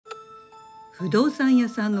不動産屋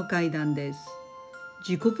さんの怪談です。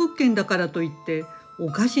事故物件だからといって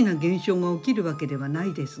おかしな現象が起きるわけではな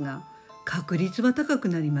いですが、確率は高く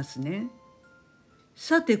なりますね。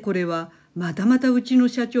さてこれはまたまたうちの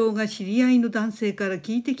社長が知り合いの男性から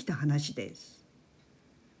聞いてきた話です。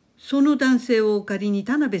その男性をお仮に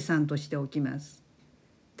田辺さんとしておきます。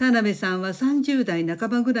田辺さんは30代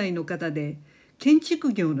半ばぐらいの方で、建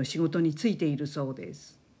築業の仕事に就いているそうで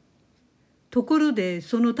す。ところで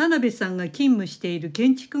その田辺さんが勤務している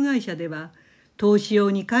建築会社では、投資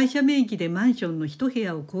用に会社名義でマンションの一部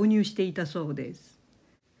屋を購入していたそうです。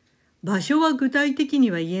場所は具体的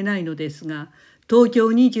には言えないのですが、東京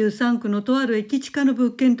23区のとある駅近の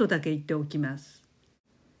物件とだけ言っておきます。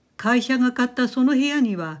会社が買ったその部屋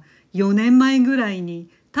には、4年前ぐらいに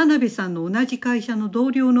田辺さんの同じ会社の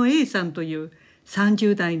同僚の A さんという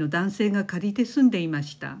30代の男性が借りて住んでいま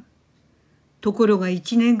した。ところが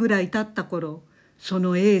1年ぐらい経った頃、そ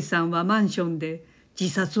の A さんはマンションで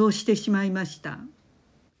自殺をしてしまいました。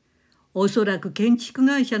おそらく建築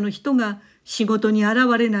会社の人が仕事に現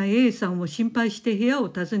れない A さんを心配して部屋を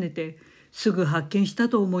訪ねてすぐ発見した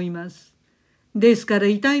と思います。ですから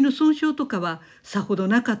遺体の損傷とかはさほど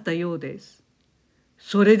なかったようです。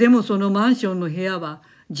それでもそのマンションの部屋は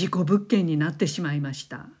事故物件になってしまいまし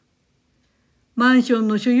た。マンション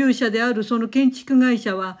の所有者であるその建築会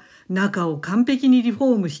社は中を完璧にリフ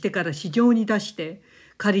ォームしてから市場に出して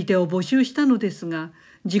借り手を募集したのですが、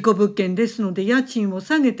事故物件ですので家賃を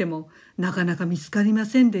下げてもなかなか見つかりま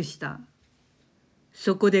せんでした。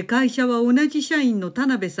そこで会社は同じ社員の田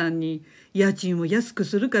辺さんに家賃を安く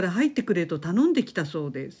するから入ってくれと頼んできたそ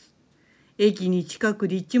うです。駅に近く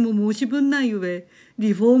立地も申し分ない上、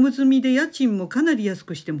リフォーム済みで家賃もかなり安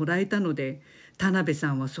くしてもらえたので、田辺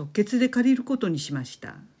さんは即決で借りることにしまし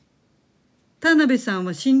た。田辺さん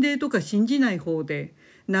は心霊とか信じない方で、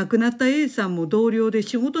亡くなった A さんも同僚で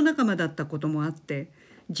仕事仲間だったこともあって、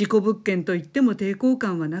事故物件といっても抵抗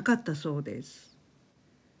感はなかったそうです。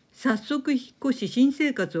早速引っ越し新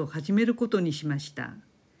生活を始めることにしました。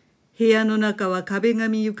部屋の中は壁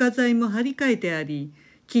紙床材も張り替えてあり、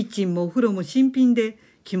キッチンもお風呂も新品で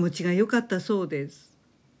気持ちが良かったそうです。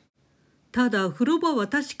ただ風呂場は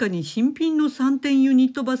確かに新品の3点ユ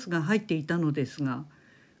ニットバスが入っていたのですが、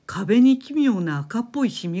壁に奇妙な赤っぽい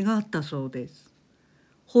シミがあったそうです。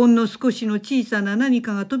ほんの少しの小さな何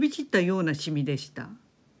かが飛び散ったようなシミでした。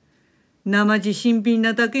生地新品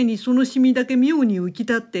なだけにそのシミだけ妙に浮き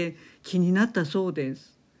立って気になったそうで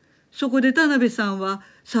す。そこで田辺さんは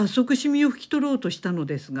早速シミを拭き取ろうとしたの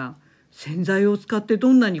ですが、洗剤を使って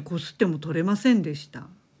どんなにこすっても取れませんでした。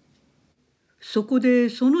そこで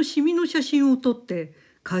そのシミの写真を撮って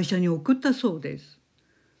会社に送ったそうです。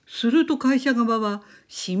すると会社側は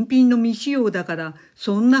新品の未使用だから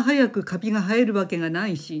そんな早くカビが生えるわけがな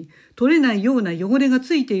いし、取れないような汚れが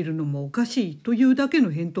ついているのもおかしいというだけ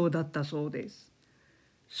の返答だったそうです。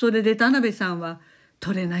それで田辺さんは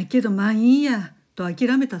取れないけどまあいいやと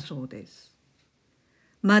諦めたそうです。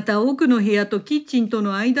また奥の部屋とキッチンと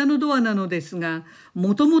の間のドアなのですが、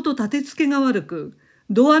もともと立て付けが悪く、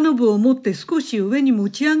ドアノブを持って少し上に持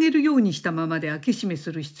ち上げるようにしたままで開け閉め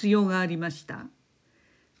する必要がありました。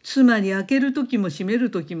つまり開ける時も閉め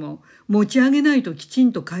る時も持ち上げないときち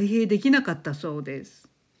んと開閉できなかったそうです。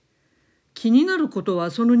気になること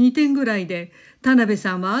はその2点ぐらいで、田辺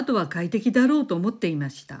さんはあとは快適だろうと思っていま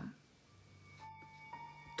した。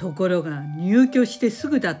ところが入居してす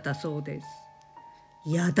ぐだったそうです。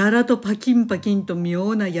やたらとパキンパキンと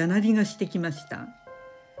妙なやなりがしてきました。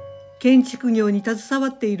建築業に携わ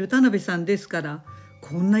っている田辺さんですから、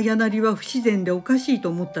こんなやなりは不自然でおかしいと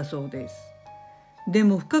思ったそうです。で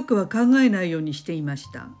も深くは考えないようにしていま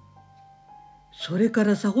した。それか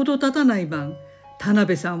らさほど経たない晩、田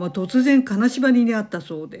辺さんは突然金縛りにあった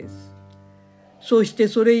そうです。そして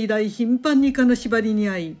それ以来頻繁に金縛りに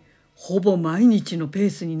遭い、ほぼ毎日のペー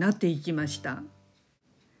スになっていきました。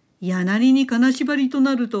やなりに金縛りと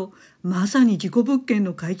なると、まさに事故物件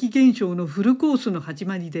の怪奇現象のフルコースの始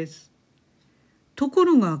まりです。とこ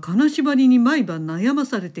ろが金縛りに毎晩悩ま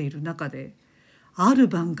されている中で、ある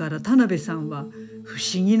晩から田辺さんは不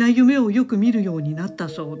思議な夢をよく見るようになった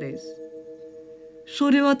そうです。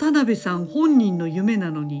それは田辺さん本人の夢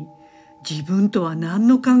なのに、自分とは何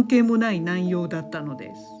の関係もない内容だったの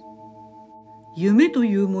です。夢と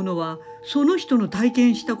いうものはその人の体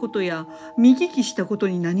験したことや見聞きしたこと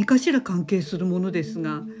に何かしら関係するものです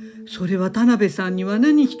が、それは田辺さんには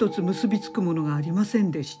何一つ結びつくものがありませ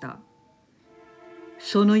んでした。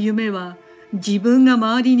その夢は自分が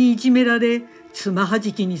周りにいじめられ、つまは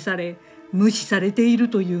じきにされ、無視されている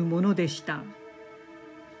というものでした。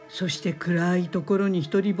そして暗いところに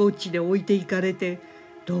一りぼっちで置いていかれて、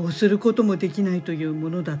どうすることもできないというも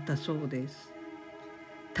のだったそうです。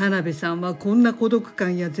田辺さんはこんな孤独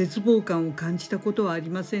感や絶望感を感じたことはあり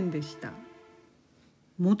ませんでした。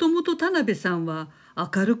もともと田辺さんは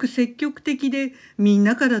明るく積極的で、みん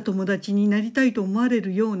なから友達になりたいと思われ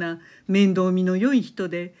るような面倒見の良い人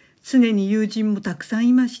で、常に友人もたくさん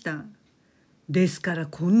いました。ですから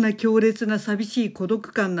こんな強烈な寂しい孤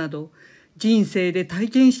独感など人生で体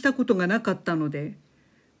験したことがなかったので、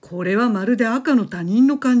これはまるで赤の他人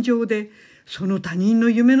の感情で、その他人の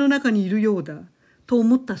夢の中にいるようだと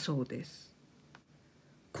思ったそうです。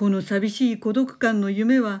この寂しい孤独感の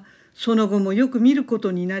夢はその後もよく見るこ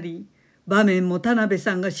とになり、場面も田辺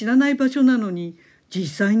さんが知らない場所なのに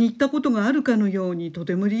実際に行ったことがあるかのようにと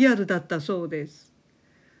てもリアルだったそうです。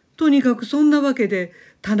とにかくそんなわけで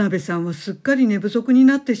田辺さんはすっかり寝不足に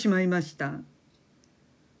なってしまいました。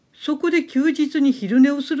そこで休日に昼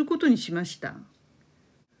寝をすることにしました。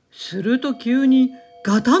すると急に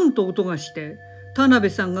ガタンと音がして、田辺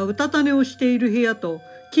さんがうたた寝をしている部屋と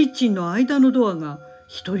キッチンの間のドアが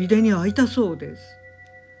一人でに開いたそうです。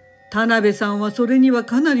田辺さんはそれには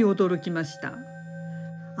かなり驚きました。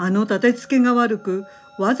立て付けが悪く、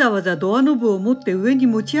わざわざドアノブを持って上に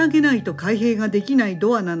持ち上げないと開閉ができない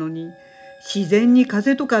ドアなのに、自然に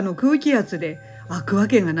風とかの空気圧で開くわ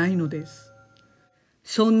けがないのです。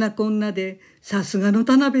そんなこんなで、さすがの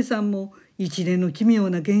田辺さんも一連の奇妙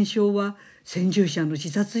な現象は先住者の自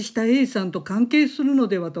殺した A さんと関係するの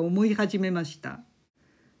ではと思い始めました。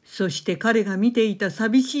そして彼が見ていた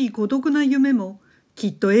寂しい孤独な夢もき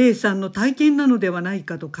っと A さんの体験なのではない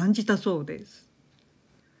かと感じたそうです。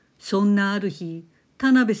そんなある日、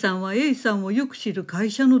田辺さんは A さんをよく知る会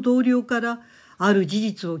社の同僚からある事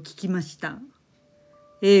実を聞きました。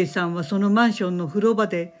A さんはそのマンションの風呂場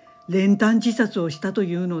で練炭自殺をしたと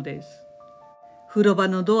いうのです。風呂場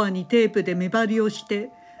のドアにテープで目張りをして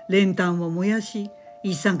練炭を燃やし、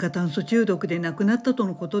一酸化炭素中毒で亡くなったと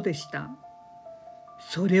のことでした。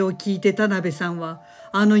それを聞いて田辺さんは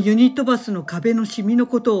ユニットバスの壁のシミの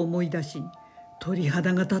ことを思い出し、鳥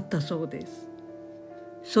肌が立ったそうです。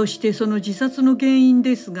そしてその自殺の原因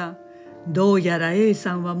ですが、どうやら A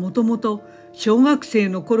さんはもともと小学生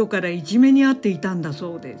の頃からいじめにあっていたんだ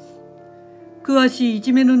そうです。詳しいい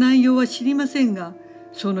じめの内容は知りませんが、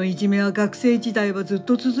そのいじめは学生時代はずっ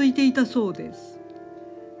と続いていたそうです。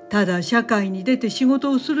ただ社会に出て仕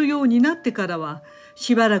事をするようになってからは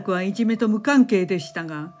しばらくはいじめと無関係でした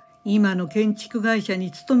が、今の建築会社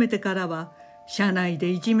に勤めてからは社内で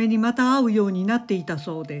いじめにまた会うようになっていた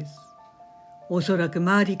そうです。おそらく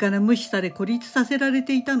周りから無視され孤立させられ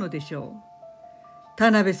ていたのでしょう。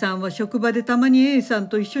田辺さんは職場でたまに A さん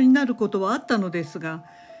と一緒になることはあったのですが、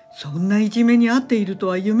そんないじめに遭っていると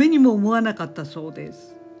は夢にも思わなかったそうで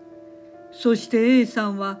す。そして A さ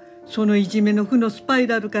んはそのいじめの負のスパイ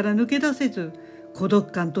ラルから抜け出せず、孤独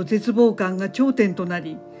感と絶望感が頂点とな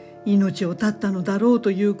り、命を絶ったのだろう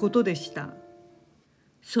ということでした。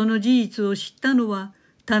その事実を知ったのは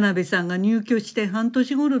田辺さんが入居して半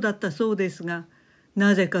年頃だったそうですが、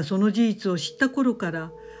なぜかその事実を知った頃か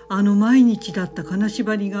ら毎日だった金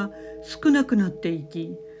縛りが少なくなってい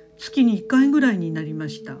き、月に1回ぐらいになりま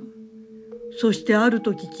した。そしてある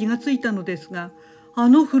時気がついたのですが、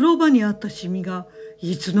風呂場にあったシミが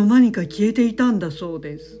いつの間にか消えていたんだそう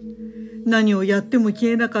です。何をやっても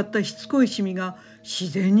消えなかったしつこいシミが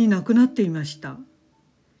自然になくなっていました。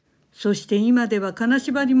そして今では金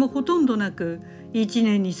縛りもほとんどなく、1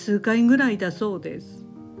年に数回ぐらいだそうです。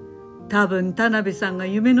多分田辺さんが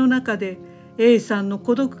夢の中で A さんの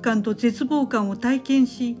孤独感と絶望感を体験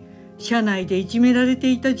し、社内でいじめられ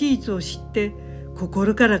ていた事実を知って、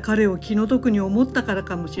心から彼を気の毒に思ったから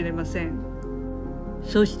かもしれません。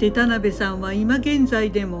そして田辺さんは今現在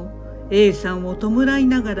でも A さんを弔い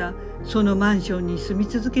ながらそのマンションに住み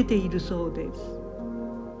続けているそうです。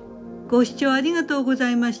ご視聴ありがとうござ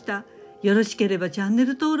いました。よろしければチャンネ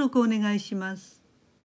ル登録お願いします。